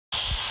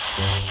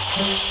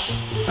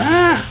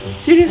Ah,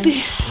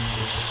 seriously?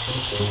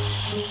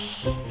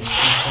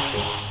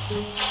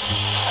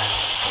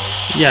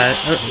 Yeah,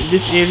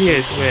 this area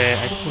is where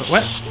I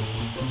what?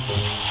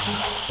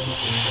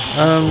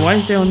 Why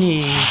is there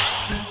only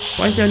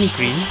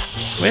green?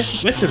 Where's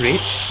the red?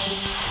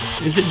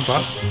 Is it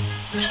bug?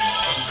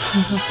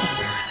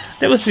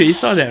 That was weird. You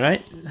saw that,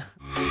 right?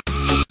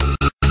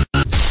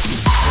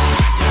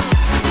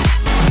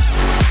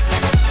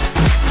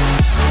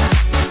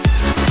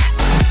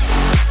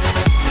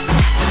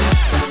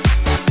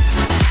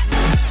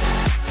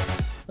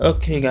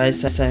 Okay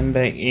guys, I'm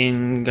back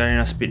in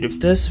Garena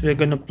Speedrifters. We're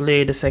gonna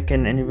play the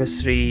second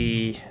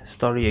anniversary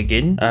story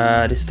again.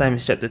 This time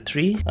is chapter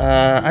 3.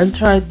 I'll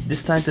try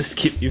this time to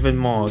skip even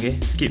more, okay?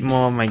 Skip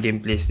more of my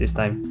gameplays this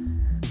time.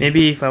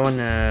 Maybe if I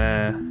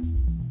wanna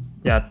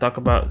talk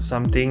about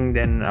something,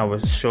 then I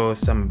will show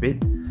some of it.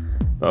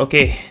 But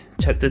okay,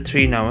 chapter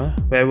 3 now.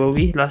 Where were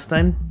we last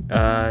time?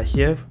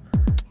 Here,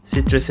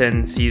 Citrus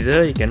and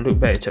Caesar. You can look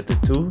back at chapter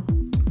 2.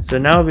 So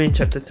now we're in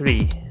chapter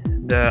 3,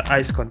 the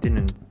Ice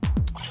Continent.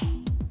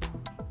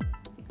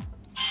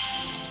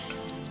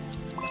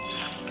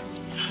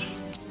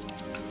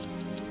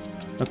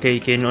 Okay,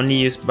 you can only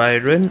use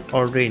Byron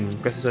or Rain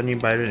because it's only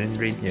Byron and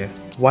Rain here.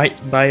 White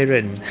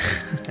Byron.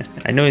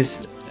 I know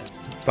it's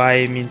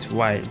By means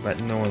white, but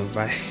no,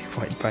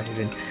 White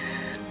Byron.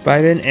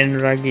 Byron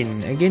and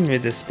Ragin, again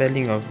with the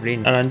spelling of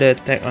Rain, are under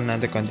attack on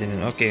another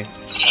continent. Okay.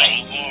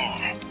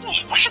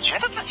 你不是觉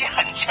得自己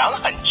很强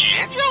很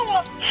倔强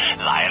吗？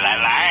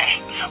来，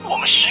我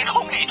们时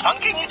空旅团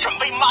给你准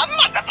备满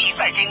满的比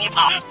赛给你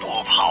跑，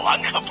不跑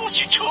完可不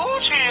许出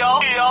去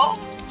哟。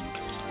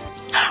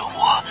可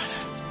我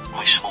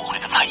为什么我会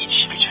跟他一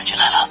起被卷进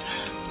来了？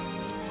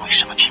为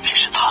什么偏偏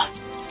是他？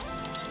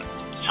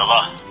小子，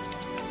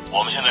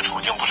我们现在处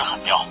境不是很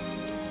妙，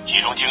集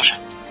中精神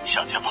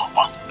向前跑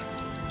吧。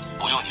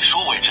不用你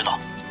说我也知道。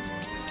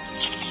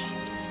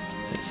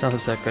 It sounds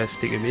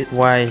sarcastic a bit.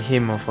 Why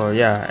him of all?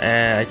 Yeah,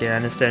 I can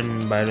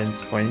understand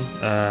Byron's point.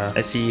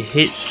 As he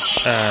hates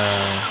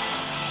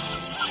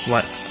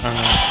what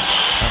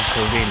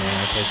Uncle Rain,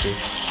 I can say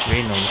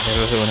Rain or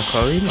whatever you want to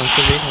call him,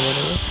 Uncle Rain or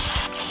whatever.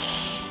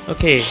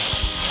 Okay.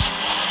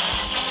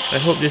 I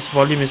hope this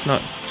volume is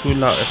not too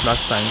loud as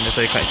last time, that's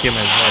why you can't hear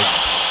my voice.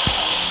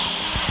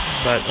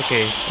 But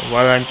okay,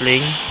 while I'm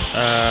playing,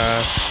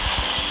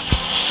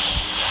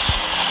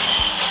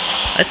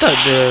 I thought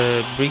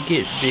the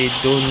brigade, they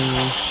don't,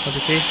 how to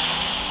say?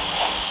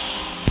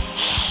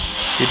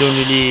 They don't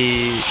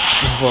really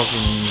involve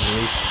in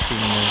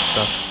racing and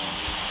stuff.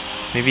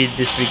 Maybe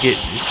this brigade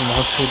is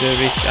more to the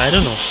race. I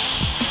don't know.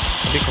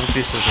 I'm a bit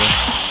confused as well.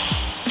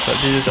 But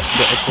this is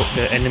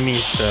the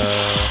enemy's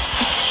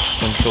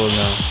control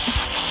now.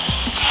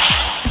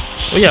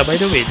 Oh yeah, by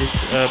the way,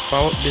 this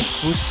this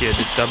boost here,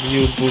 this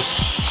W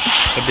boost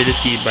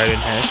ability Byron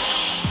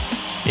has.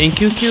 In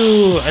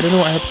QQ, I don't know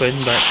what happened,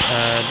 but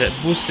that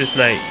boost is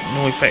like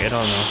no effect at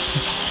all now.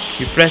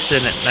 You press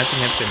and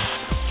nothing happens.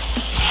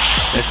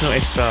 There's no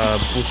extra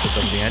boost or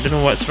something. I don't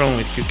know what's wrong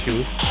with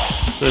QQ.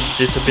 So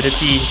this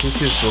ability in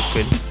QQ is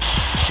broken.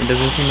 It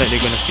doesn't seem like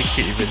they're gonna fix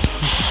it even.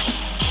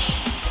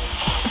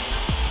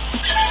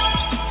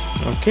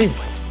 Okay.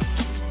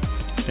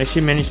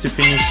 Actually managed to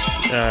finish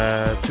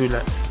 2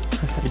 laps.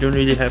 You don't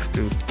really have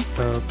to.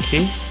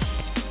 Okay.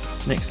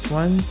 Next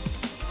one.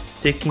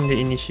 Taking the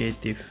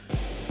initiative.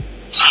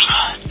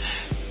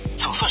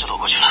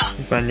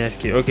 Finally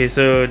escaped. Okay,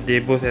 so they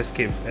both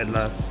escaped at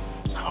last.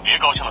 可别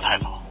高兴得太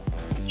早，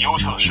优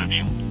秀的士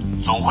兵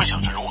总会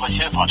想着如何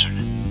先发制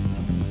人。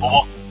波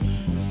波，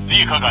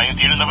立刻感应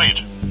敌人的位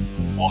置，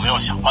我们要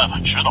想办法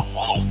直捣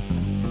黄龙。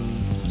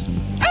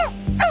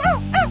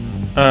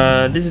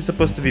This is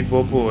supposed to be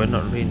Bobo and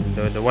not Rin.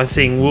 The one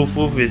saying woof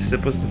woof is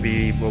supposed to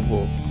be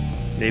Bobo.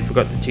 They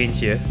forgot to change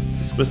here.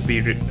 It's supposed to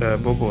be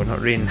Bobo, not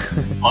Rin.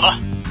 好的，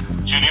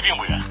距离并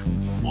不远，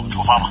我们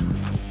出发吧。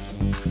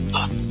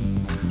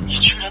你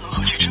居然能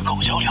和这只狗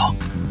交流？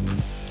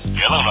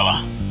别愣着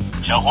了，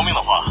想活命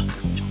的话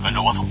就跟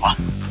着我走吧。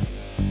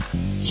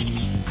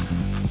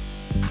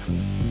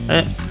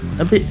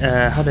A bit,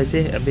 how do I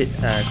say? A bit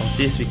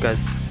confused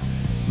because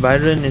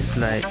Byron is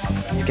like,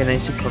 you can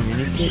actually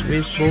communicate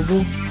with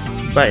Bobo,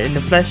 but in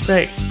the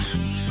flashback,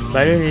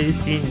 Byron already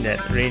seen that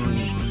Rain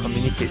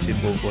communicates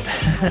with Bobo.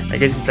 I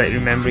guess it's like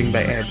remembering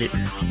back a bit.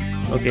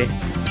 Okay,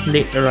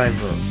 late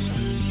arrival.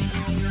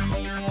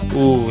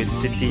 Ooh, it's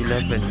City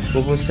 11.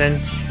 Bobo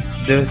sends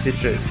the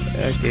citrus.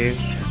 Okay,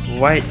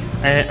 white.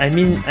 I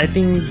mean, I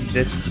think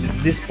that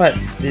this part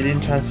they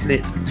didn't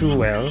translate too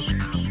well.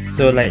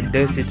 So like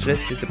the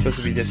citrus is supposed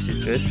to be just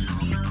citrus.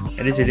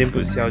 At least they didn't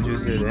put Xiao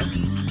Juzi there.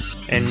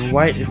 And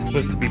white is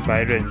supposed to be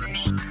Byron.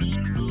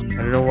 I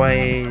don't know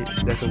why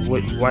there's a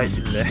word white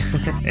in there.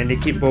 And they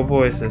keep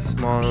Bobo as a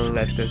small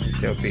letters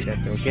instead of big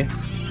letter, okay?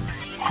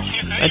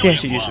 I think I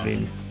should use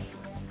Rain.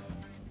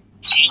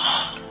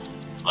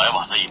 来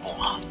晚了一步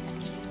吗？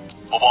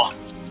波波，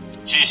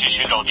继续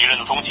寻找敌人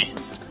的踪迹。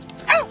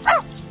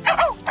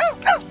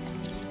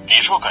你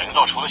说感应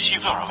到除了希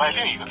泽尔外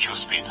另一个 Q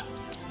Speed，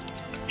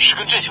是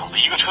跟这小子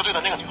一个车队的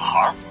那个女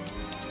孩？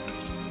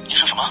你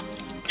说什么？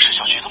是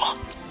小橘子吗？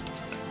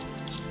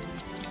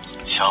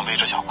想必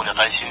这小姑娘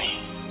担心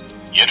你，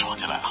也闯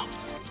进来了。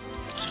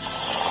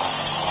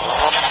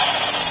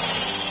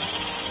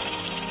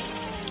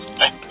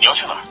哎，你要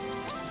去哪儿？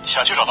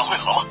想去找他会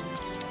合吗？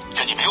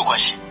跟你没有关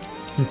系。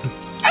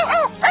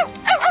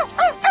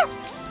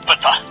笨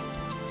蛋！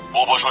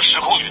波波说时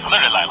空旅团的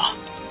人来了，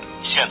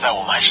现在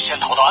我们还是先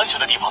逃到安全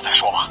的地方再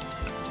说吧。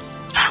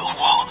可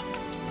恶！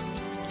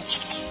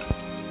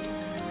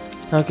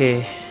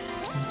 Okay,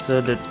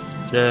 so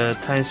the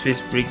Time Space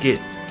Brigade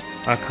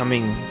are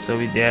coming, so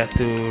they have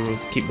to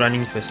keep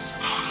running first.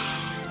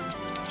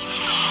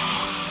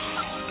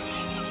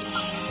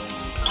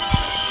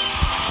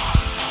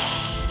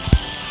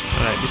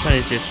 Alright, this one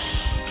is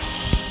just...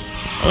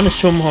 I want to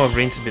show more of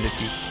Rain's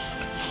ability.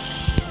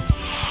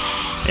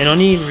 And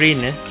only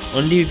Rain,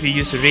 only if you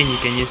use Rain you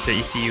can use the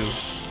ECU.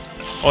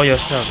 Or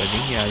yourself, I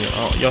think. Yeah,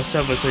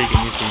 yourself also you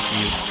can use the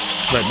ECU.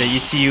 But the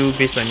ECU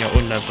based on your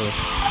own level.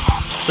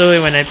 So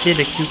when I play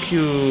the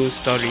QQ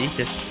story,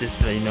 just to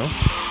let you know,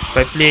 if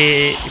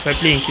I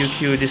play in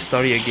QQ this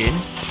story again,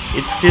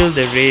 it's still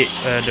the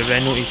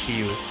Reno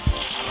ECU.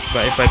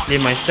 But if I play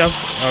myself,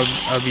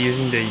 I'll be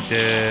using the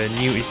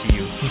new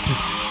ECU.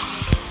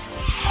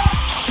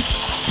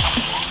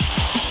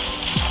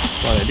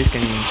 Wow, this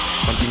can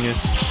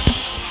continuous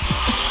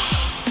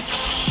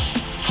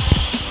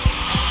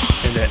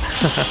like that.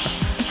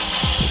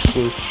 That's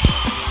cool.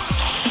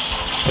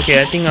 Okay,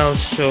 I think I'll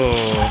show.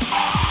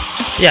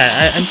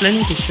 Yeah, I'm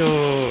planning to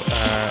show.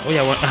 Oh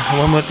yeah,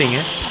 one more thing.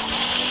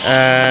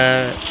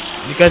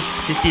 Because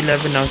City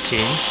 11 now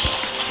changed,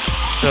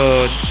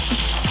 so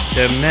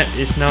the map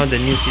is now the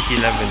new City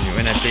 11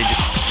 when I play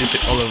this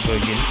all over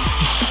again.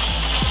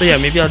 So yeah,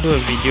 maybe I'll do a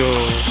video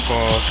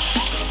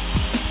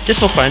just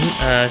for fun,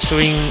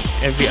 showing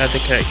every other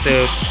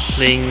character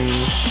playing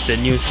the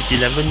new City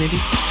 11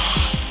 maybe,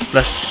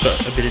 plus got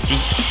ability.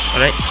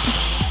 Alright,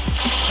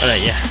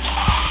 yeah.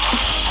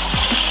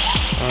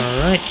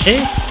 Alright,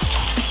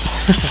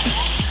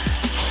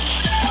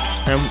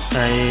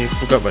 I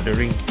forgot about the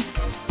ring.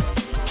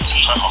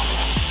 很好，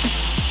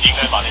应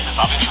该把那些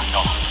杂兵甩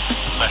掉了，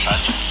再是安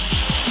全。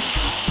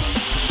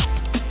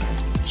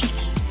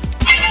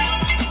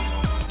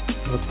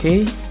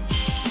 Okay,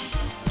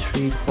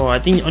 3, 4. I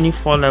think only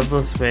 4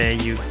 levels where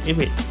you.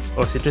 Wait.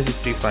 Oh, Citrus is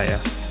 3, 5. Yeah.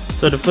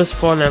 So the first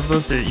 4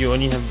 levels you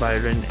only have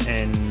Byron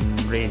and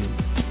Rain.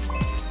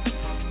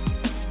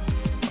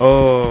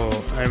 Oh,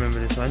 I remember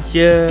this one.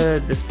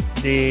 Here,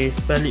 they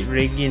spell it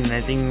Regin.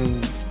 I think,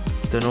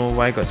 don't know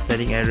why got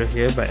spelling error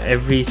here, but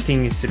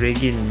everything is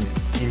Regin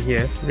in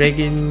here.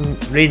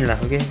 Rain lah.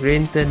 Okay.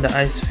 Rain turned the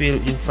ice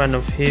field in front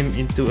of him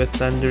into a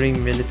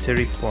thundering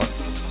military port,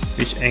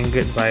 which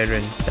angered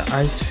Byron. The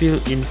ice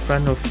field in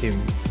front of him,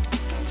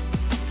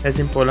 as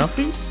in polar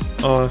freeze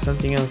or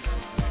something else,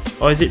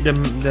 or is it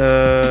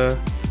the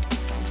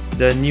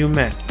new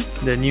map,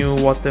 the new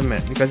water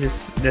map? Because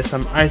there's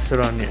some ice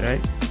around it,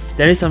 right?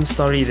 There is some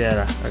story there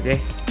lah.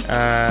 Okay.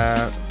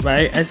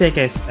 But I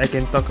think I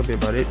can talk a bit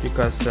about it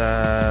because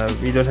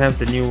we don't have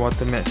the new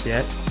water maps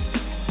yet.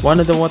 One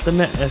of the water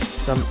map has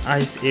some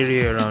ice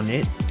area around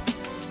it,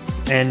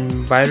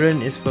 and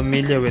Byron is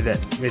familiar with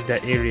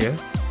that area.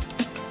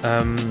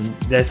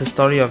 There's a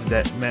story of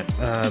that map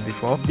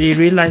before. They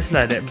realized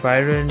that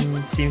Byron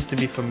seems to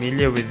be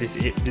familiar with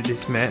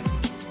this map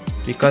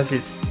because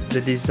it's the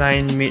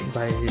design made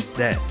by his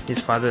dad, his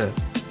father,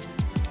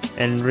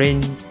 and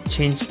Rain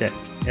changed that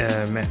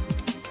map.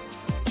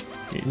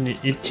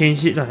 It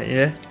changed it lah,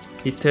 yeah.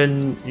 It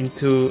turned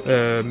into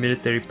a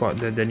military port,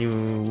 the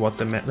new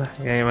water map lah.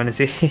 I wanna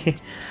say.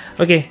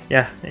 Okay,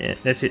 yeah,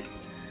 that's it.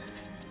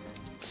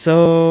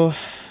 So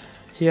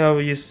here I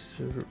will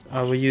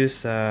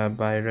use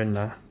Byron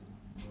lah.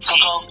 刚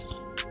刚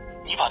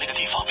你把那个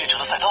地方变成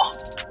了赛道，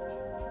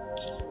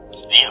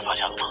你也发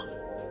现了吗？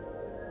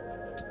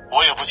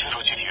我也不清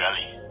楚具体原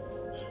理，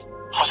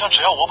好像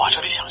只要我把这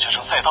里想象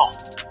成赛道，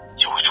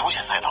就会出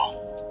现赛道。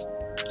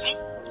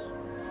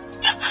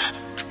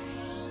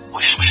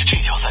为什么是这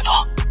条赛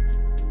道？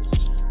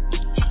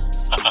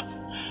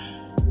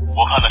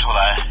我看得出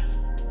来，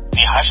你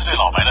还是对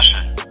老白的事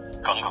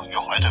耿耿于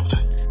怀，对不对？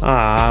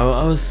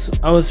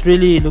 I was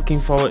really looking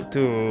forward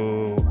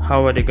to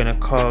how are they gonna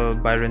call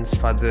Byron's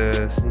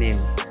father's name,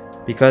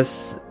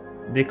 because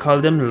they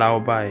call them Lao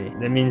Bai.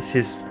 That means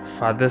his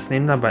father's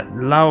name, but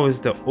Lao is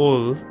the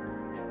old.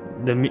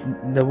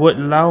 The word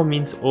Lao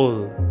means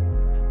old,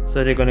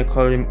 so they're gonna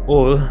call him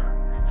old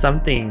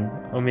something,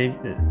 or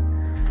maybe.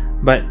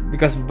 But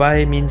because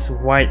Bai means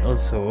white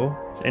also,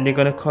 and they're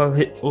gonna call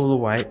it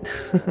Old White.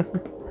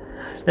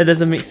 That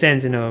doesn't make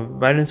sense, you know.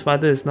 Byron's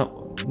father is not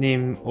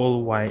named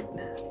Old White.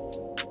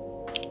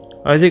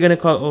 Or is it gonna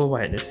call Old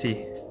White? Let's see.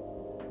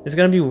 It's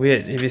gonna be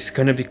weird if it's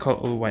gonna be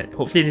called Old White.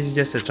 Hopefully this is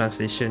just a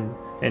translation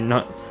and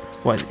not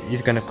what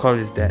he's gonna call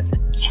his dad.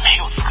 你没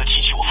有资格提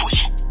起我父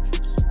亲。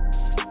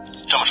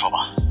这么说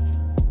吧，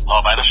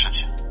老白的事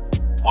情，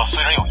我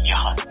虽然有遗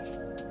憾，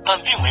但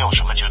并没有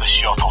什么觉得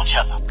需要道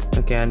歉的。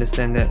 Okay, I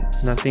understand that.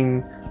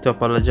 Nothing to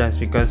apologize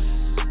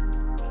because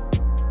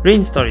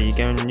Rain story. You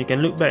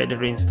can look back at the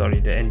Rain story,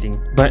 the ending.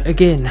 But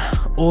again,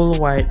 all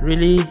white.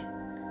 Really,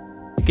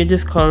 you can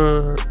just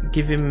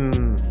give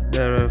him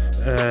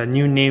the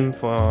new name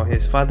for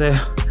his father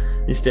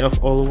instead of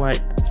all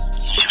white.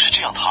 就是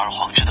这样堂而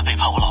皇之的背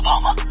叛我老爸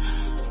吗？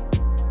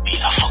逼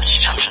他放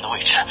弃车神的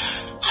位置，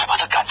还把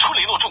他赶出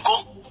雷诺重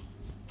工。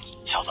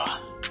小子，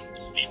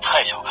你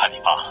太小看你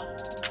爸了。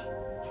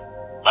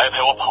来陪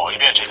我跑一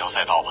遍这条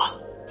赛道吧，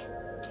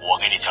我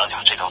给你讲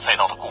讲这条赛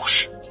道的故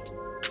事。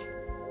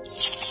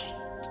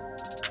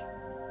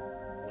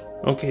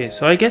 Okay,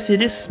 so I guess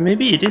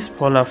maybe it is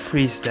Polar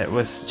Freeze that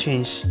was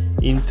changed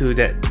into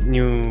that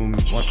new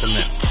water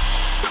map.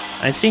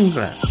 I think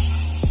that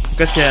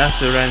because they asked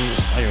to run.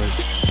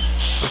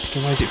 Okay,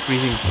 why is it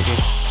freezing? Okay,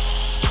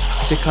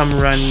 I said come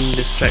run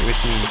this track with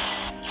me.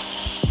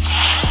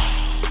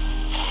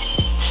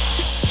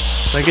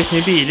 So I guess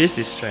maybe it is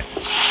this track,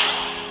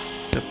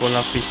 the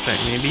Polar Freeze track,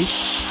 maybe.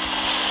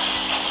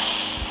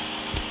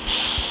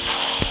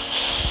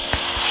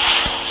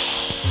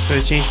 So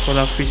I changed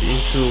Polar Freeze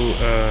into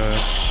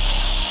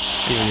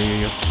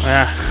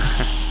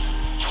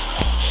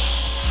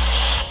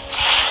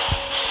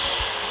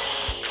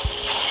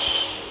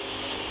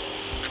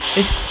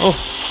oh,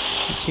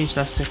 it changed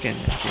last second.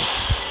 Okay.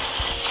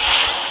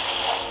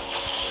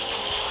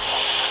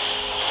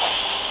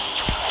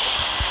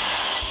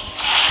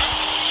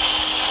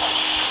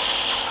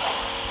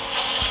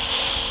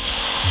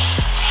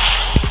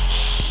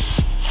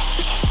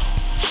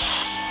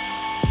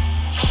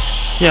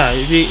 Yeah,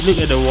 if you look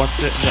at the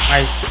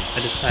ice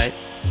at the side,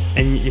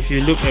 and if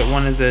you look at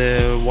one of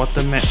the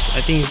water maps,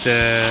 I think it's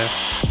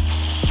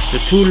the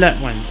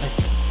 2-lap one.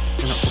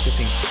 I'm not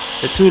focusing.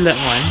 The 2-lap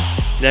one,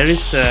 there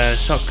is a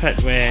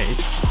shortcut where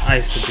it's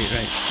ice a bit,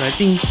 right? So I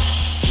think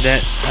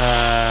that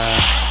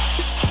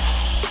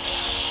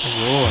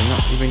I'm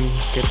not even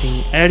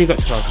getting. I already got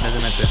 12.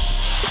 Doesn't matter.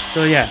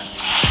 So yeah.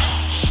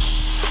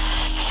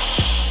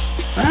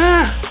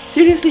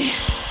 Seriously.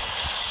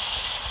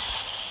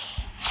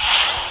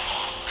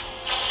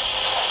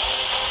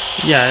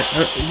 Yeah,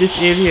 this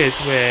area is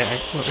where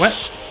what?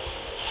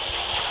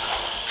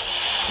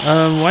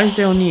 Why is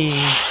there only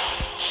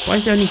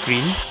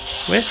green?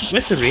 Where's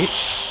the red?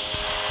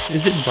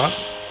 Is it bug?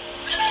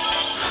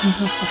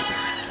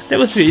 That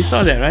was weird. You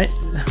saw that, right?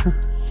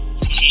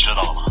 知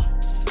道了吗？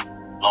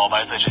老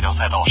白在这条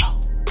赛道上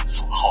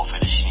所耗费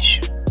的心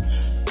血，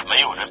没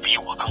有人比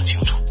我更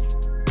清楚。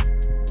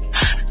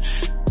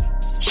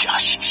假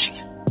惺惺。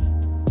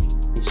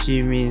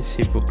She means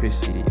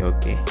hypocrisy.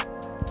 Okay.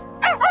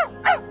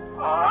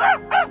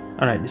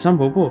 Alright, this one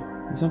Bobo.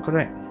 This one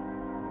correct.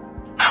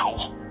 可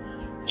恶，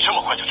这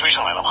么快就追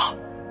上来了吗？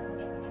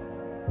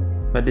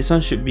 But this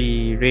one should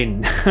be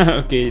Rain.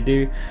 Okay,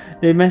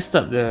 they messed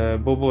up the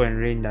Bobo and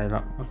Rain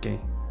dialogue. Okay.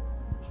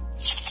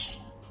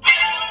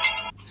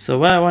 So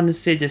what I want to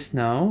say just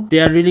now, they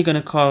are really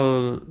gonna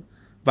call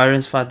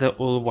Byron's father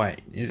all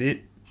white, is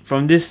it?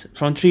 From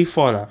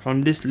 3-4 lah,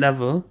 from this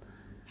level,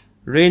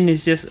 Rain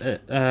is just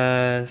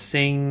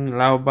saying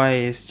Lao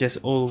Bai is just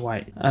all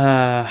white.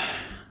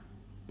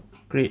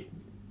 Great.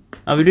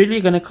 Are we really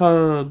gonna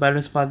call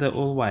Byron's father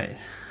all white?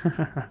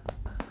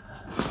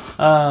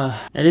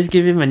 At least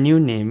give him a new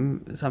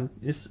name.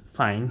 It's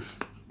fine.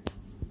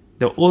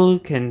 The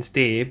old can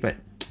stay, but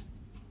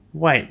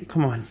white,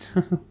 come on.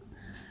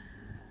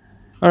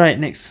 Alright,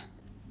 next.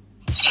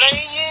 雷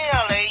音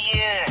啊雷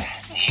音，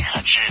你可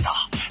知道，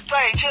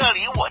在这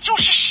里我就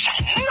是神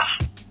啊！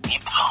你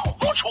跑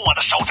不出我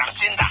的手掌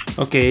心的。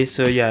 Okay,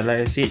 so yeah, like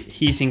I said,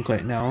 he's in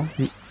correct now.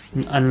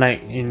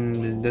 Unlike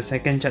in the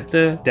second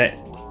chapter, that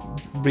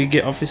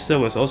brigade officer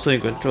was also in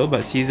control,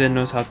 but Caesar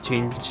knows how to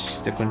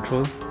change the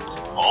control.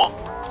 Oh,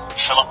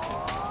 是吗？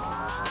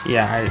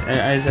 Yeah,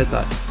 as I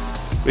thought,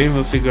 Rain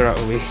will figure out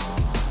a way.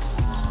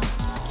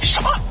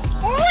 什么？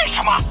为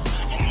什么？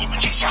你们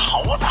这些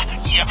猴子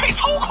也配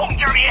操控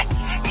这里？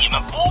你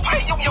们不配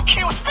拥有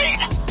Q Speed！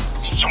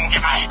 兄弟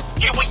们，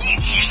给我一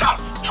起上，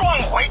撞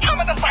毁他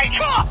们的赛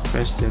车！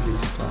 Crash the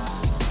race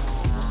class.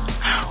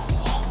 可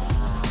恶，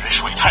人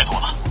数也太多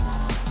了。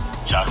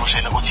假如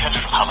谁能够牵制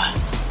住他们，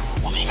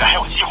我们应该还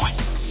有机会。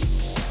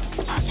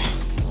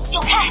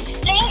永泰，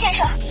雷音先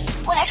生，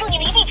我来助你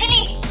们一臂之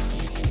力。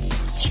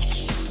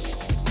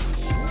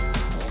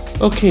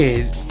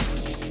 Okay,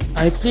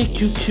 I play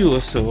QQ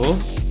also.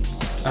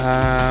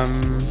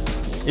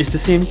 It's the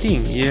same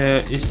thing.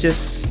 Yeah, it's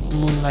just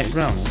Moonlight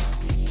Round.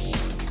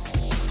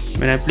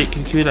 When I played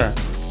QQ lah.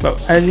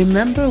 But I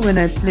remember when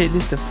I played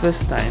this the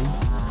first time,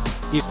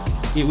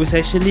 it was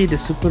actually the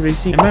Super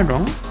Racing. Am I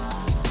wrong?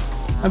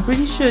 I'm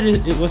pretty sure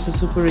it was a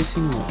Super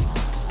Racing mode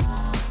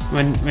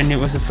when it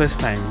was the first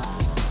time.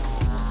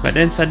 But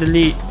then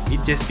suddenly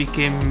it just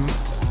became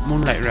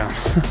Moonlight Round.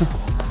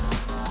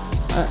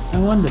 I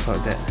wonder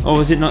about that. Or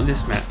was it not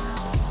this map?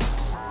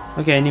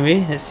 Okay,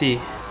 anyway, let's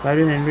see.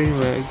 Byron and Rain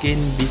were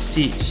again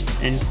besieged,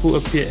 and who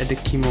appeared at the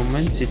key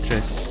moment?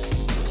 Citrus.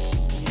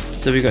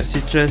 So we got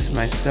Citrus,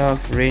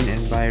 myself, Rain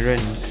and Byron.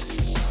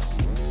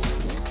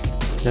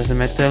 Doesn't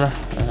matter lah.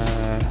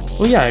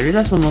 Oh yeah, I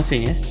realized one more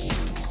thing.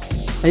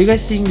 Are you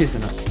guys seeing this or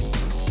not?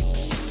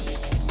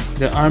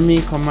 The Army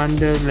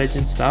Commander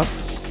Legend stuff.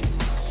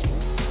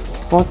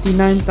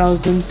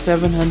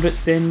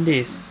 49,710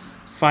 days.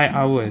 5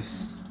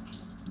 hours.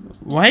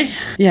 Why?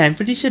 Yeah, I'm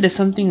pretty sure there's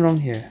something wrong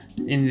here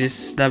in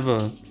this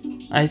level.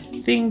 I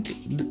think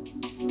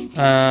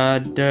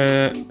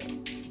the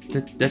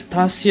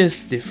task here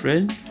is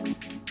different.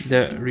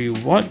 The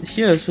reward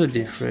here also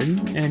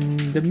different,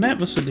 and the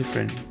map also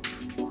different.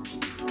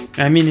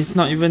 I mean, it's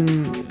not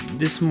even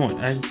this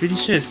mode. I'm pretty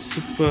sure it's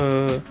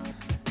super.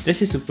 Let's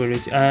say super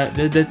race.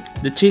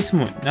 The chase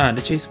mode.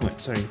 The chase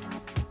mode. Sorry,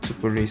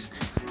 super race,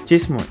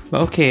 chase mode.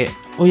 But okay.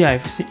 Oh yeah,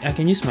 I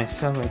can use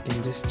myself. I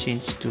can just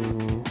change to.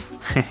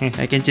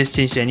 I can just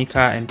change any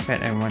car and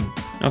pet I want.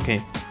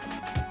 Okay.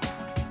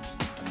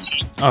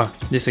 Oh,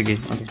 this again.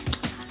 Okay.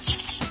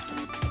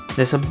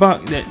 There's a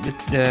bug that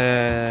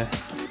the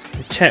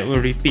chat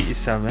will repeat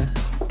itself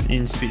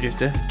in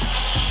Speedrifter.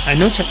 I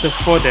know chapter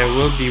 4 there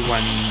will be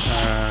one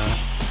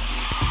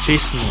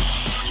chase mode.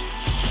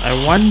 I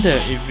wonder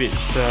if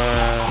it's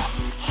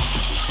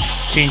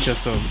changed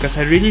also, because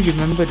I really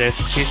remember there's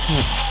a chase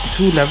mode.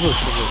 2 levels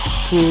of it.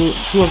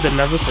 Two of the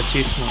levels are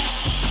chase mode.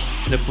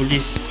 The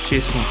police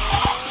chase mode.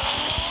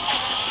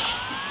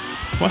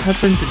 What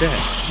happened to that?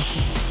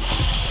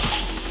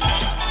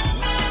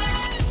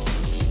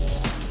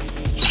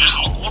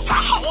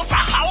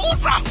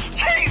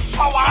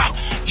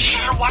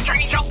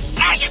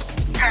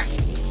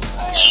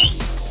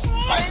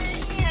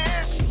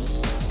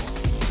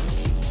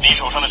你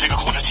手上的这个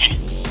控制器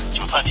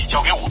就暂且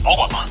交给我保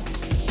管吧。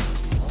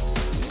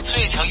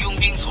最强佣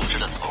兵组织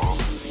的头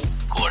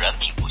果然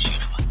名不虚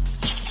传。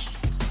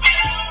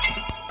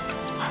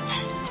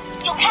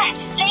永泰，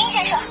雷音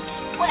先生，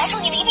我来助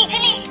你们一臂之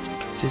力。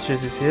谢谢。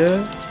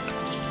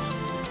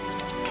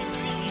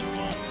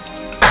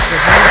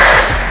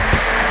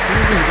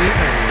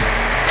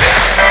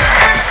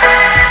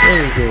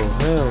There we go.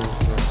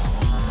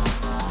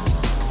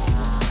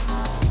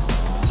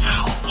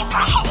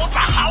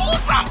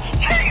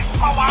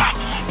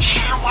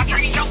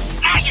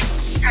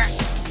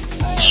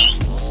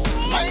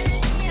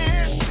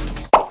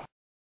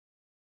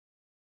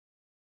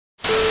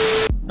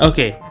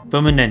 Okay,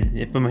 permanent.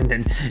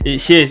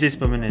 Here it says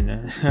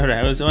permanent. Alright,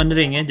 I was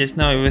wondering, just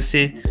now it was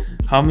say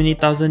how many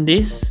thousand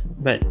days,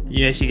 but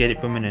you actually get it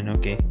permanent.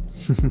 Okay.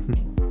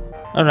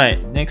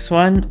 Alright, next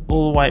one,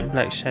 all white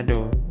black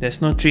shadow.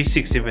 There's no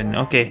 3-6 even.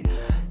 Okay,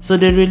 so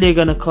they're really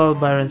gonna call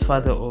Byron's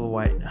father all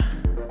white.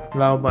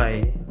 Lao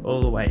Bai,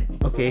 all white.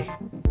 Okay,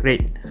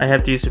 great. I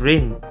have to use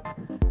rain.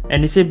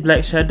 And you say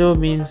black shadow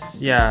means,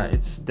 yeah,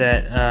 it's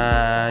that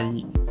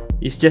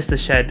it's just a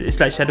shadow. It's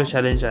like shadow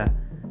challenge.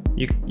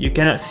 You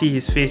cannot see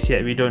his face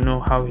yet. We don't know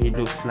how he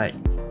looks like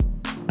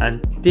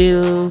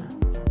until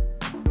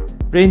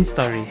Rain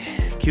Story,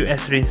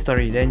 QS Rain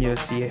Story. Then you'll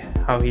see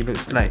how he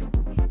looks like.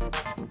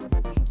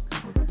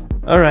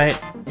 Alright,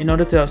 in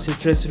order to help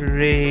Citrus,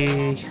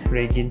 Rain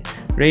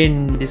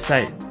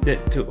decided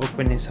to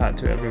open his heart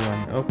to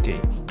everyone. Okay,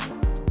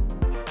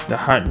 the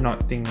heart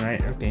knot thing,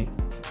 right? Okay.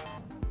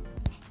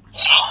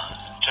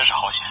 真是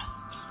好险！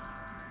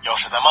要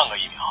是再慢个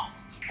1秒，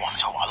我们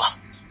就完了。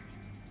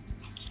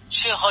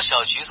幸好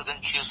小橘子跟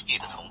QSB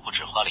的同步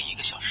只花了1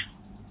个小时，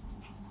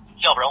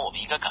要不然我们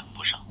应该赶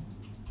不上。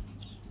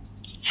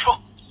哟，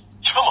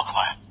这么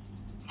快？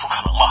不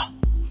可能吧？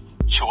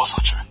据我所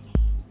知，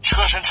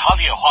车神查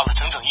理也花了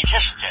整整1天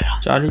时间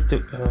呀。Charlie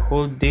took a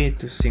whole day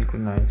to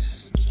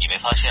synchronize. 你没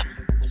发现吗？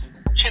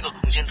这个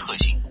空间特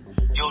性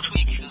有助于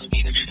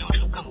QSB 的持有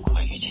者更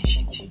快遇见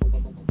仙境。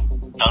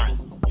当然，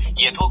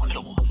也多亏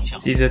了我的教。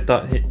Caesar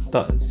taught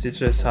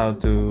Citrus how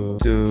to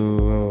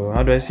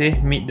how do I say,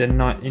 meet the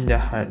knot in the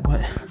heart.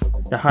 What?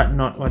 The heart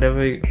knot,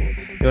 whatever you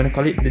want to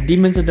call it. The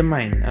demons of the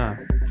mind.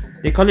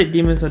 They call it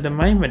demons of the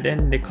mind, but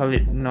then they call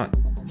it not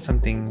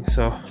something.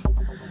 So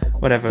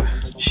whatever.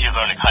 西子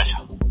儿，你看一下，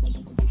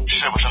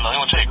是不是能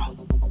用这个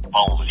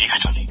帮我们离开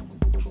这里？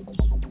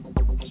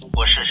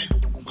我试试，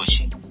不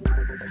行。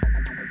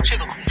这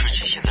个控制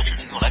器现在只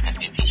能用来改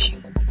变地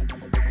形，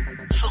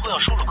似乎要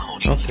输入口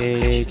令。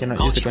Okay, cannot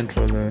use the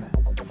controller.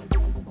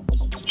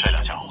 这俩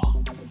家伙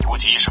估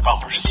计一时半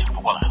会儿是醒不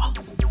过来了。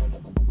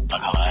那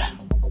看来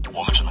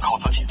我们只能靠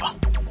自己了。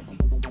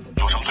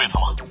有什么对策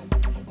吗？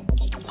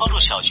帮助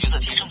小橘子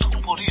提升同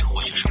步率或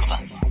许是个办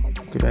法。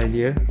Good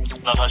idea.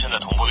 那他现在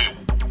同步率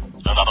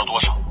能达到多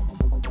少？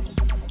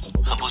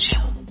很不幸，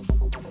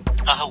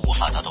他还无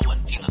法达到稳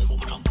定的同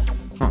步状态。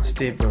Not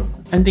stable.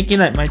 I'm thinking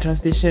like my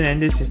translation and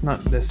this is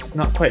not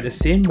quite the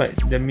same, but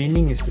the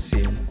meaning is the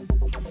same.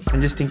 I'm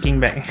just thinking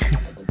back.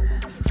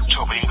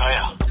 这不应该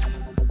呀！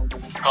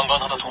刚刚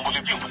他的同步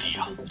率并不低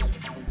呀。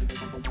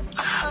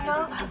可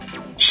能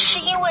是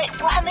因为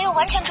我还没有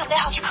完全准备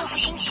好去克服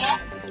心结。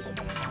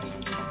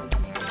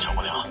小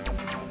姑娘，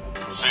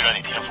虽然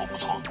你天赋不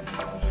错，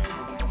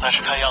但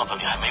是看样子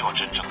你还没有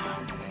真正的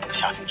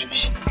下定决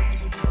心。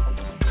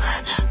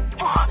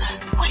不，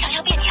我想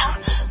要变强，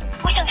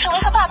我想成为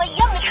和爸爸一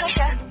样的车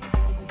神。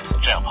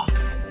这样吧，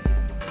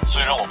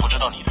虽然我不知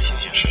道你的心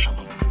结是什么，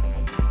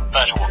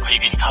但是我可以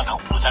给你看看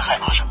我在害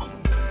怕什么，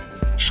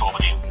说不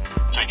定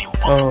对你有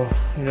帮助。Oh,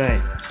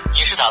 right.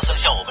 你是打算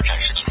向我们展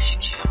示你的新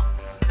鞋吗？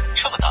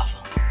这么大方。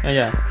Oh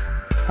yeah,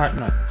 hard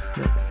knot.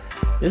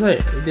 That's why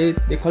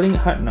they're calling it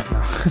hard knot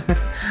now.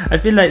 I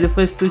feel like the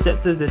first 2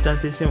 chapters the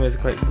translation was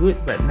quite good,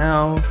 but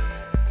now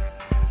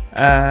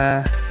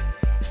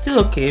still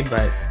okay,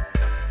 but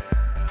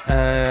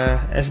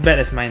as bad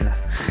as mine lah.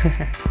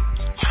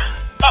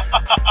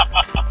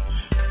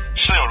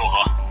 是又如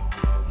何？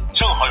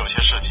正好有些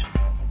事情，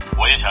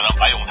我也想让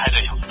白永泰这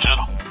小子知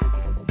道。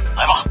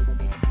来吧，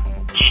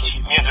一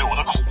起面对我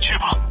的恐惧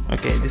吧。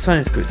Okay, this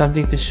one is good.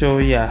 Something to show.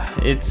 Yeah,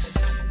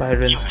 it's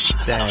Byron's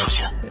dad.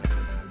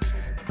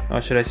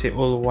 Or should I say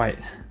all white?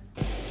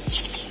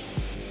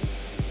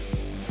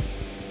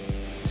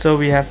 So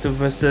we have to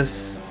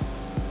versus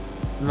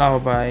Lao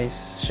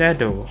Bai's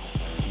shadow.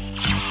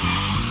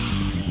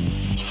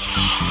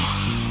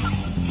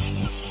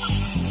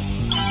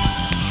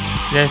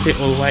 Did I say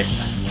all white?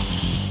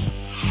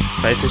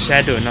 But it's a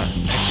shadow, not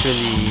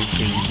actually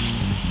him.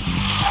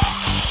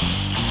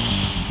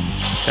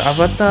 The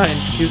avatar in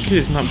QQ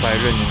is not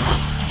Byron, you know,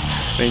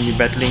 when you're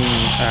battling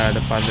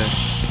the father.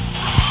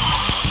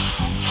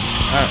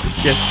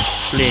 It's just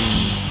plain.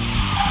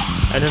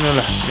 I don't know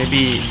lah.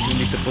 Maybe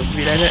it's supposed to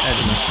be like that. I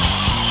don't know.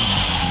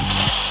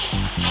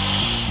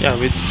 Yeah,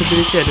 with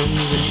disability, I don't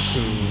even need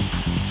to.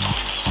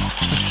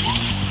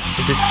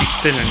 I just quick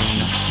turn on him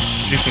now.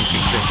 Drift and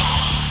quick turn.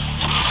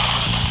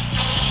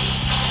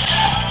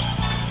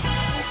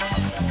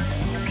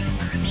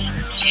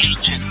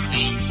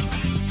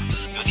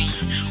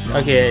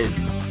 Okay,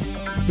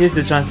 here's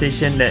the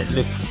translation that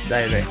looks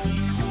direct.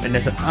 When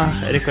there's an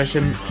at the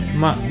question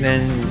mark,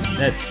 then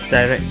that's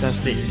direct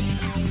translate.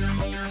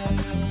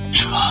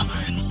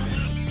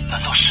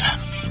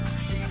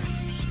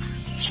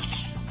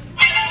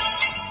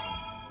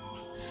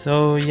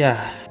 So yeah,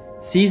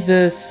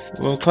 Caesar's,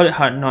 we'll call it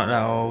hard knot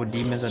or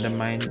demons of the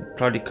mind,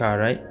 Claudica,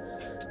 right?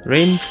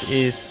 Reigns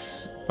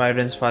is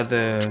Byron's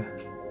father,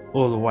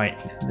 all white.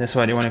 That's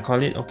what they want to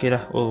call it. Okay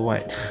lah, all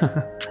white.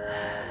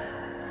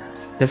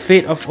 The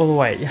fate of all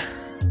white.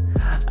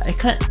 I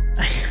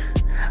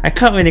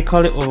can't when they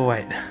call it all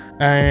white.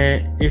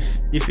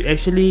 If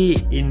actually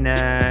in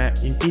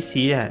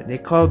PC, yeah, they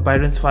call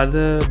Byron's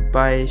father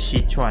by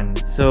Shi Chuan.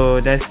 So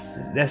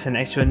that's an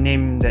actual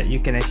name that you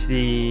can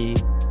actually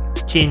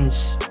change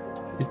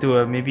into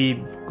a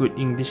maybe good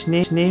English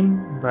name.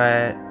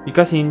 But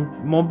because in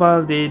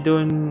mobile they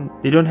don't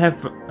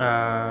have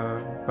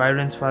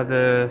Byron's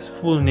father's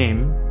full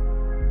name,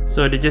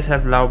 so they just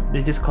have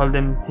they just call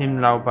him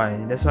Lao Bai.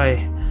 That's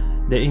why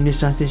the English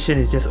translation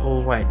is just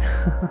all white.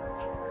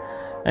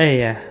 Hey,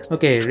 yeah.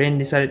 Okay, Rain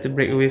decided to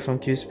break away from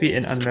Q-Speed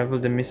and unravel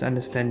the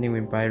misunderstanding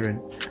with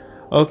Byron.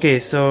 Okay,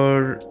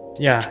 so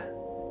yeah.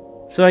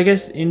 So I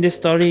guess in this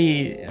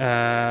story,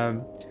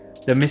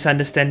 the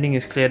misunderstanding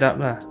is cleared up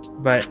lah.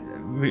 But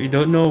we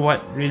don't know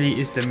what really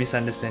is the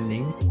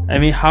misunderstanding. I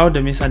mean, how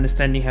the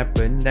misunderstanding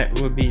happened, that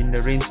will be in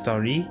the Rain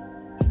story.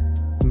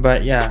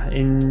 But yeah,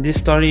 in this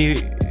story,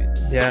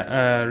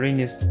 yeah, Rain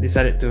is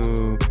decided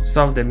to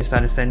solve the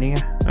misunderstanding.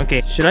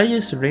 Okay, should I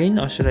use Rain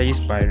or should I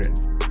use Byron?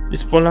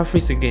 It's polar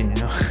freeze again,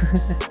 you know.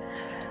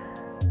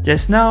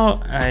 Just now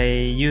I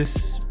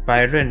use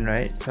Byron,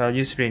 right? So I'll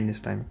use Rain this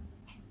time.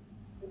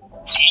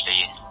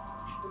 雷音，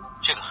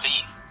这个黑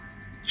影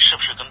是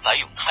不是跟白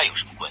永泰有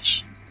什么关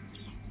系？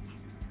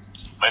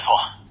没错，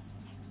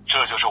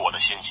这就是我的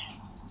心结，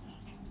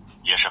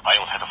也是白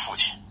永泰的父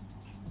亲，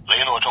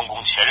雷诺重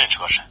工前任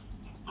车神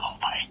老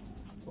白。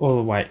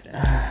All white.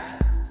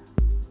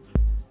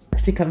 I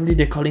still can't believe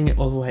they're calling it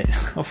all white.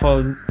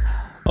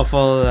 of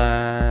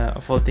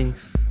all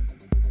things.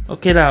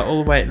 Okay lah,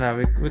 all white lah.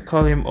 We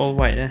call him all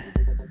white.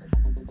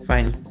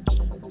 Fine.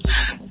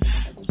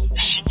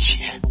 心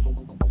结，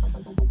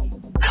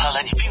看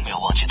来你并没有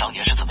忘记当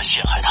年是怎么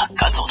陷害他、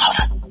赶走他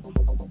的。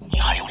你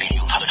还有脸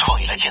用他的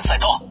创意来建赛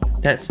道？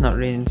 That's not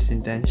Rain's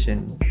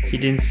intention. He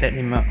didn't set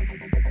him up.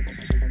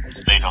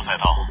 那条赛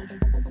道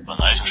本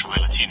来就是为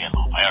了纪念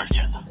老白而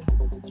建的。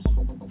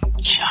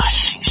假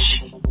惺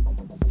惺。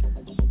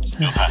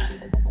永泰，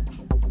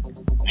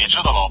你知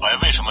道老白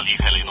为什么离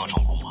开雷诺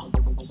重工吗？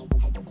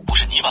不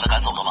是你把他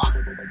赶走了吗？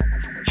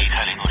离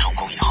开雷诺重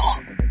工以后，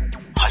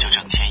他就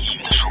整天抑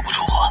郁的说不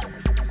出话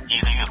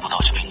，1个月不到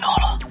就病倒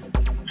了，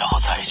然后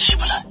再也起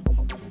不来。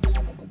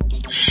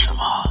是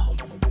吗？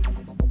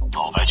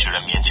老白居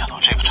然勉强到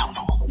这个程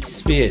度。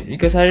This is weird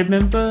because I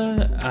remember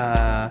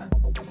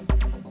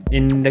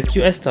in the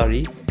QS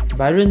story,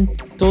 Byron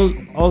told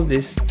all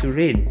this to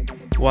Rain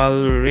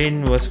while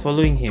Rain was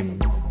following him.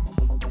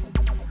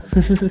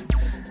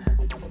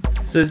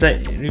 So it's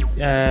like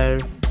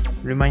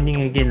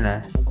reminding again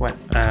lah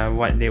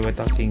what they were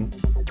talking,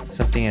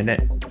 something like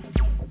that.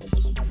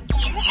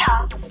 勉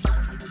强。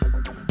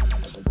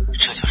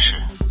这就是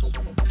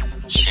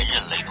前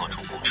任雷诺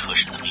重工车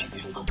神的命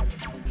运吗？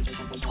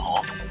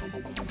哦，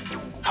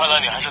看来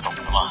你还是懂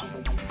的嘛。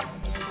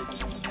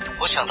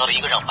我想到了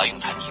一个让白永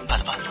泰明白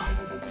的办法，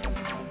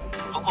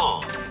不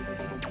过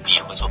你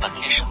也会做半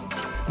天傻子。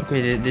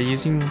Okay, they're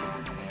using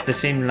the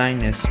same line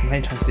as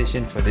my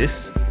translation for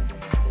this.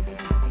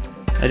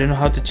 I don't know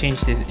how to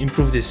change this,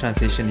 improve this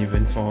translation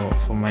even for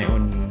my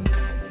own.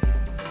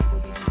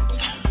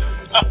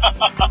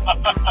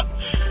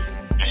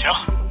 也行，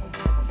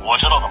我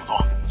知道怎么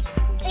做。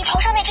你头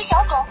上那只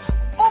小狗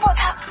波波，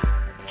它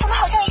怎么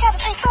好像一下子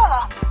褪色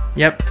了？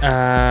 Yep,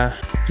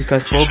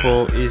 because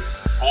Bobo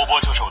is 波波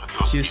就是我的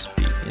Q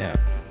speed, yeah.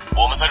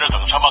 我们在这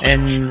等上半个小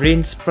时。 And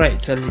Rain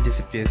sprite suddenly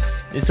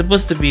disappears. It's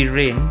supposed to be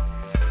Rain,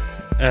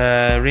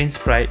 Rain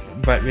sprite,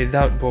 but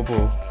without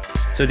Bobo.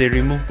 So they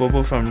remove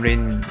Bobo from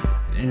Rain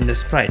in the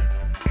sprite.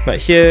 But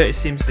here it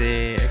seems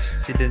they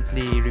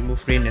accidentally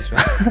remove Rain as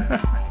well.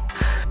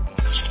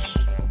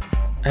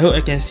 I hope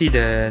I can see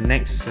the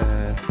next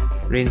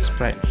Rain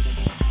sprite.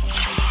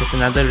 There's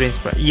another Rain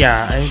sprite.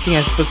 Yeah, I think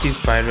I'm supposed to use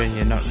Byron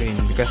here, not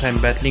Rain, because I'm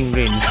battling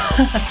Rain.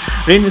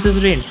 Rain versus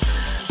Rain.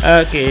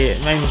 Okay,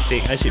 my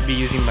mistake. I should be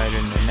using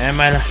Byron. Never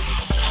mind lah.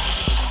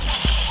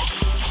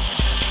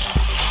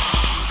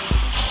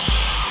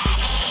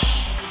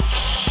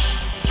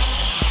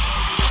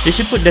 They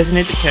should put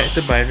designated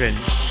character Byron.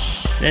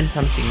 Then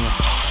something lah.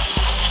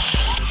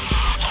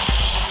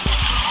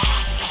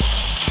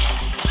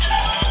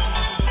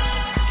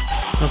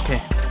 Okay.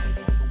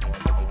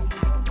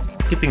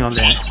 Skipping on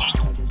that.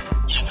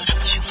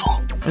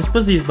 I'm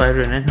supposed to use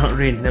Byron and not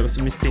Rain. That was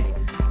a mistake.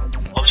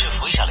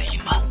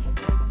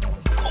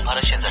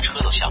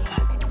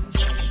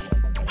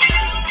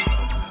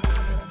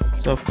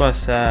 So of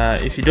course,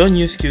 if you don't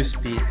use Q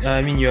speed,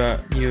 I mean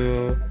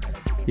you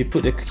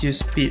put the Q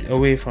speed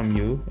away from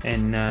you,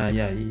 and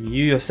yeah,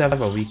 you yourself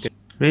are weaker.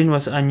 Rain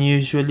was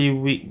unusually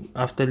weak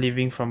after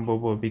leaving from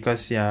Bobo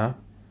because yeah,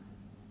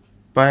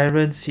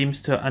 Byron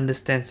seems to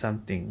understand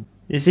something.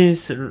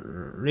 Since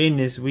Rain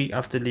is weak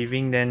after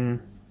leaving,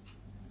 then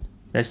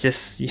let's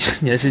just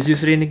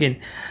use Rain again.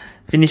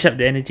 Finish up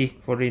the energy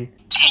for Rain.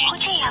 怎么会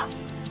这样？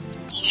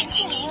以前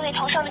静也因为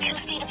头上的 Q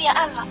speed 变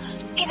暗了，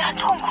变得很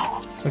痛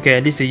苦。 Okay,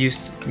 at least they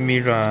used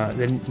Mira.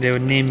 They will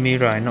name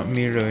Mira, not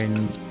Mirror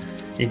in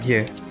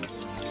here.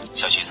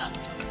 小橘子，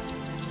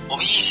我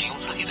们一起用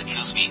自己的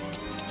Q speed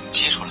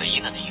接触雷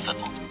音的那一份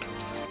梦，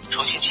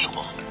重新激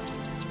活，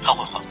它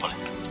会缓过来。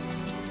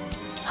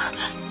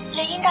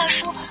雷音大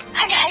叔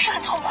看着还是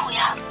很痛苦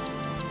呀。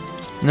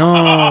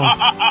 No.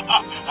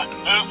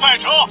 赛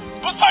车，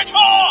赛车。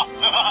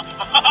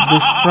 The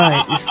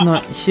sprite is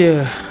not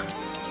here.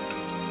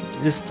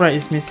 The sprite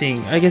is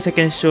missing. I guess I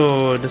can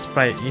show the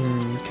sprite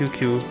in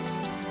QQ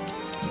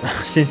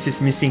since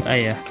it's missing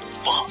eye.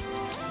 不好，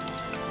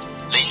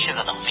雷音现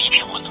在脑子一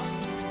片混沌，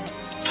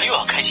他又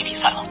要开启比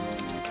赛了。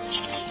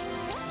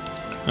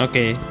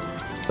 Okay,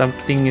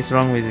 something is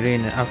wrong with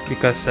Rain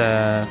because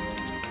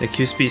the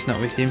Q speed is not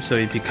with him, so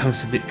it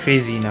becomes a bit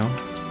crazy now.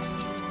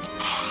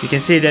 You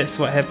can say that's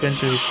what happened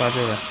to his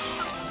father.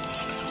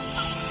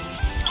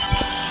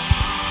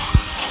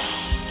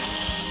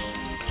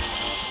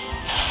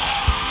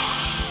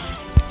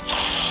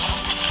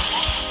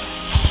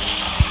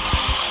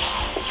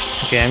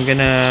 Okay, I'm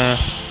gonna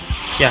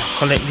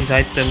collect these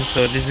items,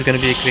 so this is gonna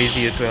be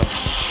crazy as well.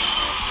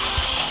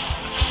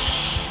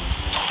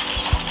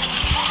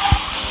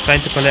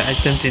 Trying to collect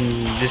items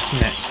in this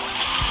map.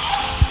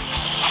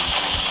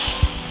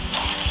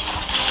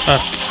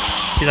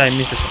 Did I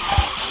miss a shot?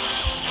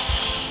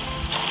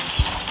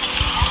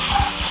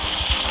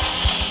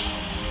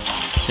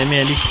 Let me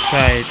at least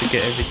try to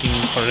get everything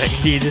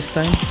correctly this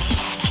time.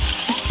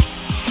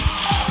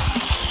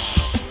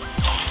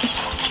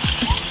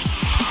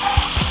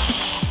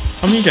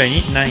 How many do I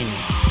need? 9.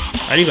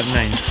 I already got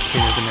 9. So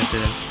it doesn't matter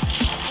then.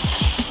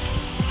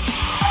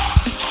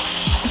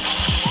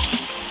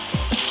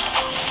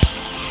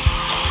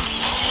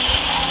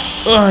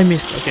 Oh, I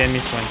missed. Okay, I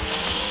missed one.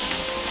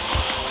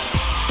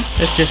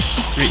 Let's just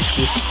reach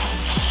this.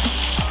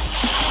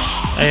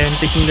 I am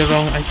taking the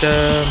wrong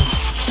items.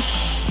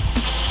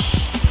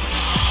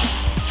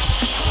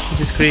 This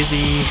is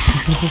crazy.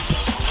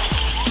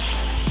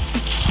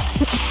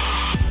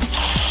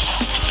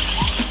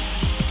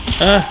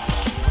 I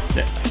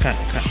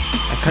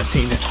can't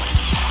take that.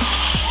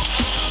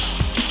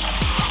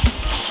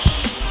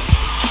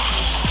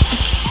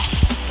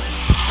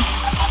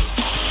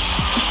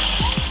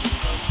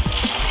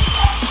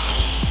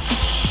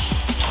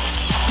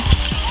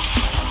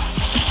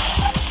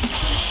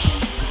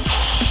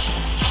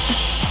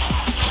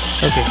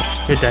 Okay,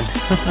 we're done.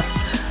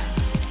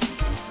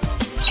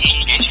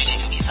 连续进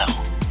行比赛后，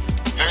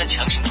让人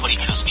强行脱离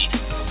Q speed，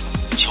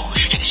就会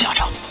是这个下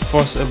场。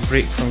 Force a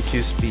break from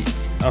Q speed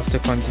after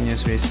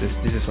continuous races.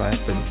 This is what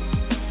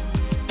happens.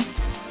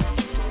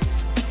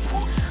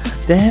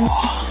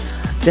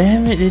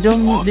 Damn it! They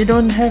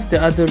don't have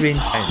the other range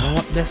side.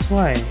 No, that's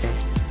why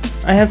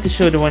I have to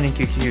show the one in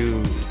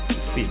QQ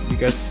speed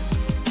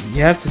because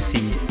you have to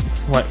see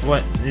what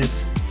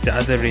is the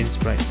other range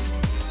sprites.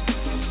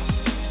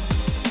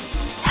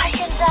 他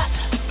现在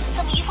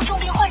怎么一副重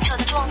病患者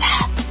的状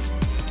态？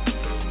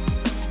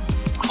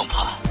恐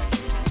怕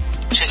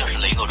这就是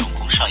雷诺重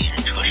工上一任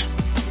车神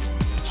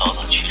早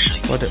早去世了。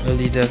 For the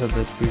early death of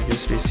the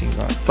previous racing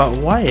car. But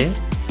why?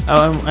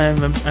 I'm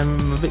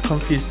a bit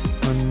confused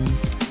on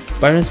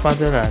Byron's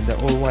father, the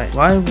old white.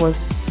 Why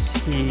was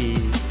he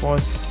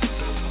forced.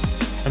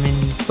 I mean,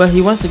 but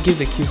he wants to give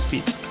the Q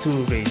speed to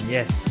Rain.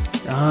 Yes.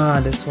 Ah,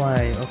 that's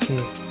why. Okay,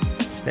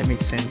 that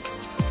makes sense.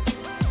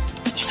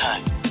 你在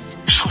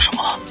说什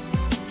么？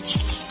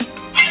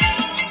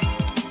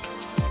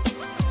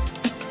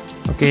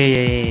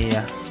 Okay,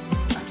 yeah.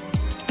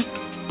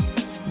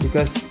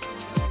 Because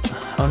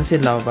I want to say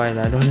Lao Bai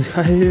lah. Don't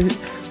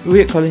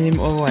weird calling him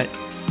all white.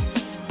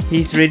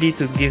 He's ready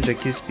to give the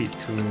Q speed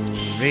to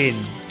Rain,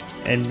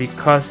 and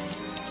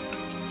because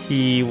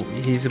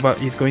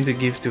he's going to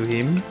give to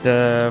him,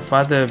 the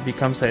father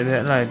becomes like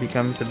that lah.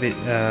 Becomes a bit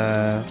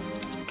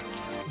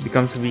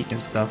becomes weak and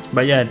stuff.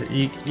 But yeah,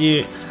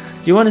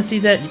 you want to see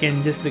that, you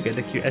can just look at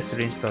the QS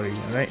Rain story.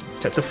 Alright,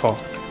 chapter 4,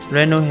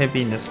 Reno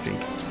Heavy Industry.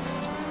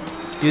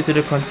 Due to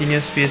the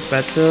continuous fierce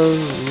battle,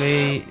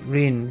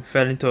 Rain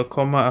fell into a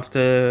coma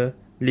after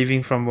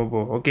leaving from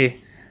Bobo. Okay,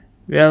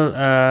 well,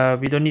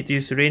 we don't need to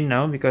use Rain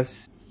now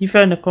because he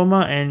fell in a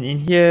coma, and in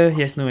here he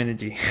has no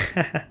energy.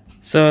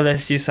 So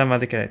let's use some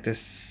other characters.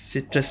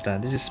 Citrus lah,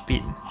 this is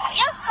speed.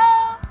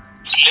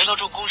 联络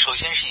重工首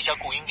先是一家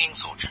雇佣兵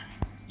组织，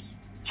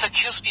在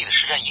Q Speed 的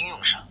实战应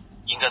用上，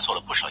应该做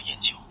了不少研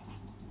究。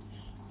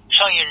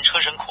上一任车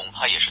神恐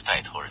怕也是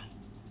带头人。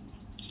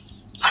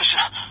可是。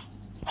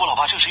 我老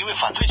爸正是因为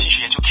反对继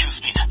续研究 Q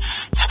Speed，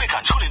 才被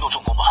赶出联络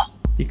重工吗？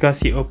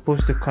 Because he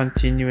opposed the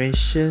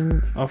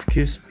continuation of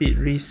Q Speed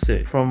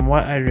research. From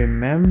what I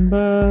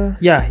remember,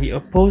 yeah, he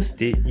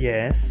opposed it.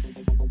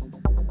 Yes,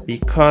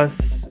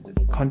 because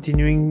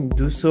continuing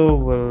do so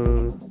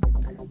will.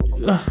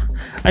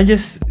 I'm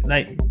just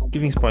like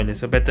giving spoilers,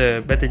 so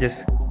better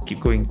just keep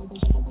going.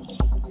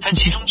 但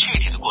其中具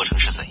体的过程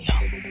是怎样？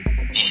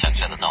你想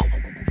象得到吗？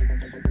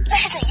那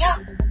是怎样？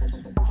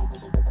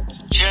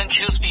 既然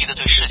Q Speed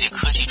对世界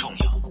科技重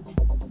要，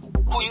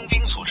雇佣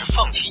兵组织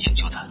放弃研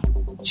究它，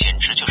简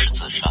直就是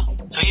自杀。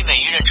对于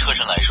每一任车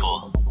神来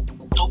说，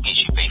都必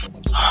须背负。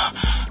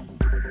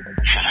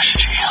原来是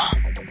这样。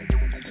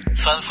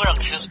反复让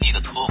Q Speed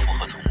托付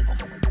和同步，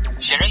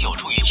显然有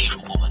助于技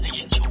术部门的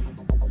研究，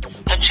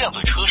但这样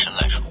对车神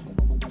来说，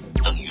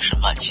等于是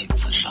慢性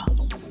自杀。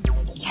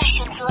在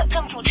选择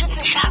让组织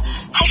自杀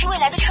还是未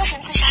来的车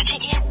神自杀之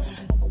间，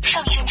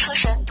上一任车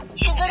神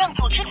选择让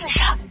组织自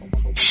杀，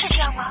是这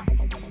样吗？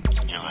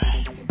 因为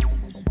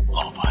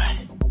老白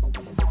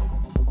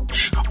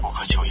是个不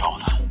可救药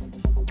的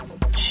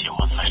喜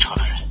欢赛车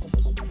的人。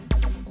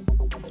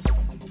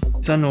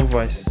So no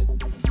voice.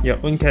 Your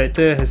own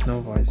character has no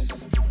voice.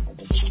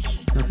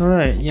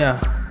 Alright,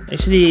 yeah.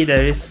 Actually,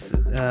 there is.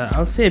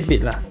 I'll say a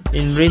bit lah.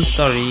 In Rain's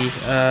story,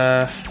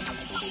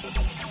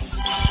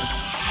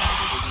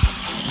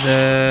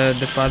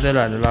 the father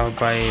lah, the loud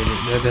guy,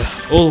 the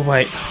old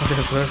white,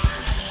 whatever,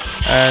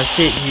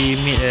 said he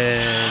made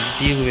a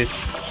deal with.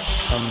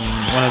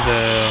 One of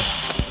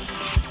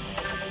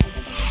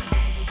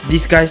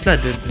these guys lah,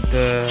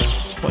 the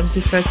what is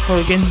this guys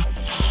called again?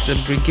 The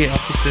brigade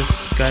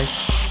officers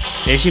guys.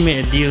 They actually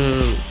made a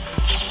deal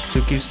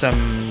to give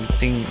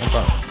something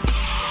about.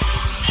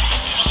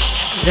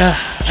 Yeah,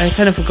 I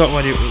kind of forgot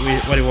what it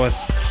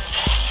was,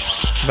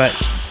 but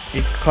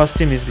it cost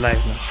him his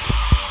life.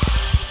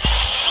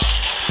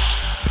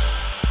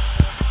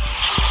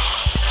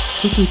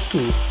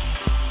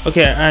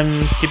 Okay,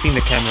 I'm skipping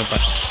the camera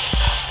part.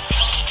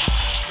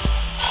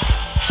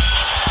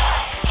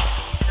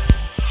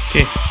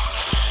 Okay,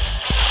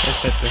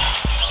 that's better.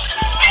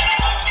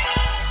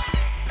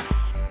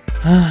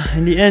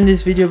 In the end,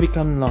 this video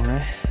become long.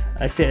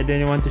 I said I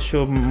didn't want to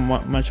show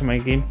much of my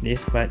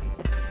gameplays, but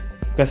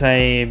because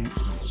I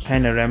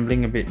kind of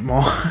rambling a bit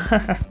more.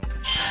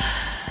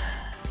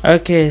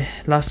 Okay,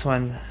 last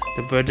one.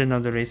 The burden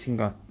of the racing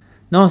god.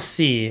 No,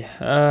 see.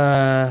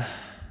 I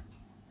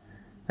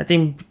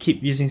think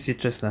keep using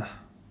citrus lah.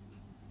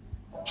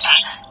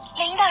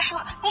 联姻大叔，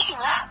你醒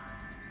了。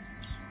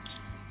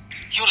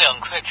 有2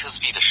块 Q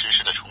Speed 实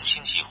施的重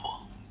新激活，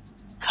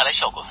看来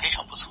效果非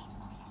常不错。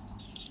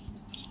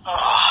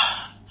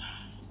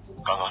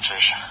刚刚真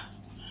是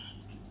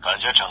感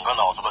觉整个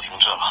脑子都停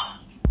滞了，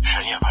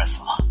人也快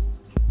死了。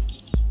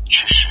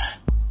确实，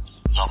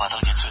老爸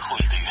当年最后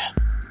1个月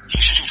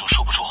也是这种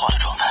说不出话的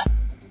状态，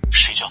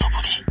睡觉都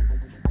不停。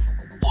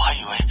我还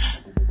以为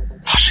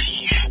他是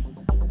抑郁，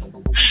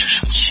是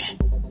生气。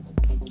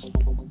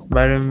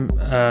Byron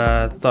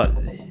thought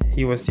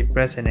he was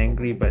depressed and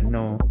angry, but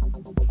no.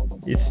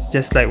 It's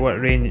just like what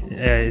Rain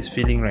is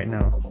feeling right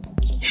now.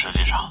 实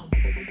际上，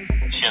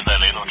现在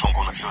雷诺重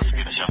工的 Q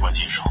Speed 的相关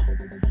技术，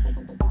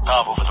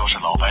大部分都是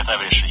老白在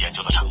位时研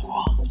究的成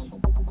果。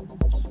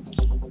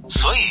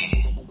所以，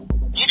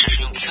你只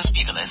是用 Q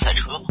Speed 来赛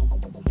车吗？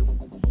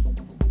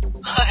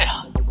哎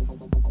呀，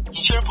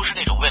你居然不是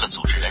那种为了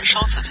组织燃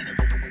烧自己的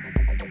人。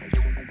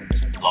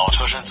老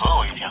车神总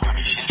有一天会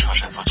被新车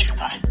神所取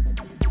代。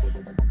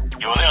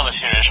有那样的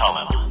新人上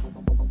来了，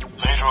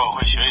没准我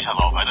会学一下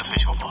老白的退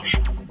休方式。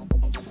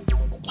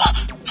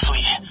 所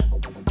以，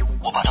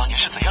我爸当年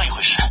是怎样一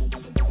回事？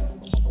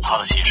他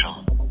的牺牲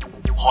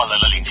换来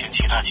了领先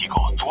其他机构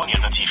多年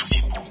的技术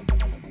进步，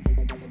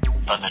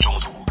但在中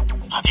途，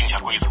他定下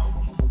规则，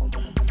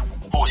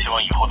不希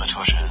望以后的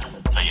车神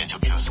在研究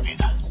Q Speed。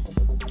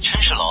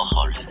真是老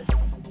好人，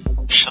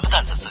什么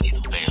担子自己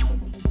都背了，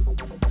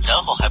然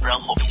后还不让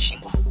后辈辛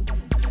苦。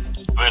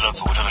为了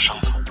组织的生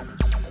存，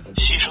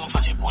牺牲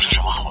自己不是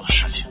什么好的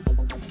事情，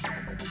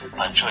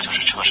但这就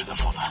是车神的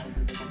负担。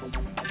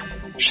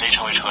谁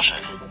成为车神，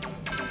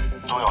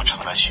都要承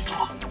担许多。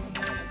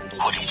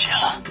我理解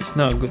了。 It's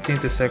not a good thing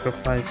to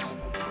sacrifice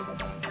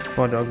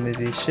for the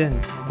organization,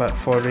 but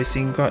for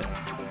racing god,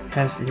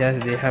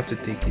 they have to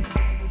take it.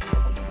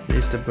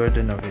 It's the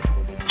burden of it.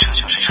 这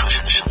就是车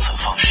神的生存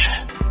方式。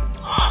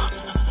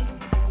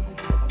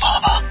爸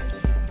爸，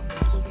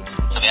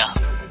怎么样，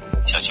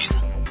小橘子？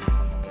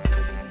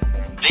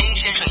雷音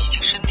先生已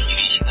经身体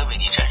力行地为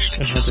你展示了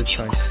Q Speed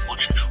的恐怖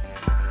之处。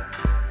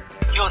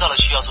又到了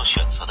需要做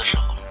选择的时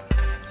候了。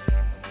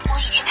我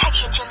以前太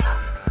天真了，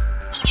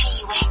一直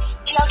以为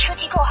只要车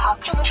技够好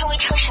就能成为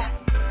车神。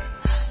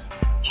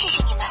谢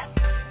谢你们，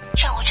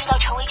让我知道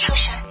成为车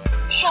神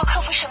需要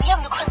克服什么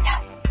样的困难。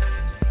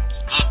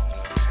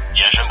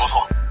眼神不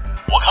错，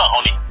我看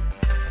好你，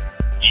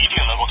一定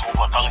能够突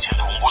破当前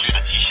同步率的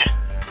极限。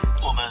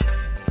我们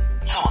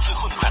再往最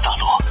后那块大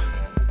陆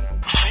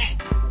飞。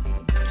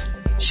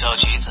小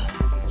橘子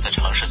在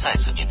尝试再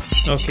次面对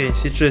险境。 Okay,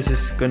 Citrus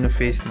is gonna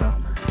face now.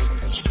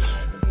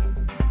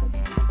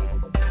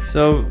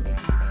 So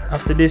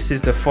after this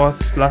is the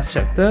fourth last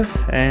chapter,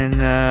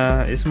 and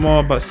it's more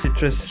about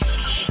Citrus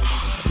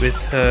with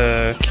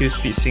her Q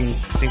speed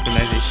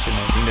synchronization.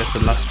 I think that's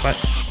the last part.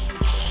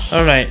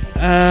 Alright,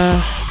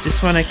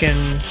 this one I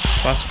can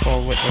fast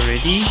forward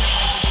already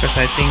because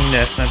I think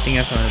there's nothing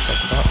else I want to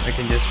talk about. I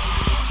can just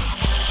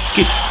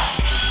skip.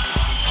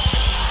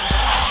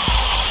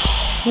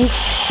 Woo.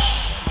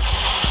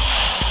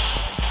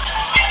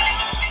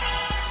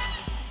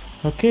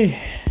 Okay,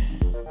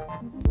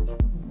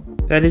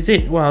 that is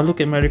it. Wow,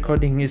 look at my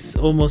recording, it's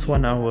almost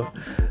 1 hour.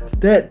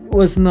 That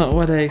was not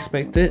what I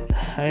expected.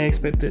 I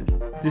expected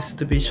this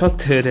to be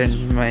shorter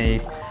than my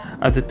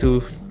other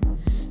two.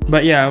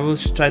 But yeah, I will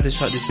try to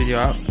short this video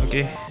out,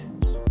 okay?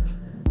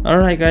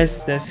 Alright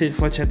guys, that's it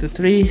for chapter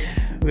 3.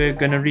 We're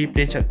gonna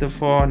replay chapter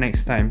 4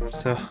 next time.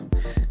 So,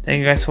 thank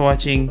you guys for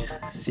watching.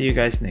 See you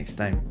guys next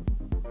time.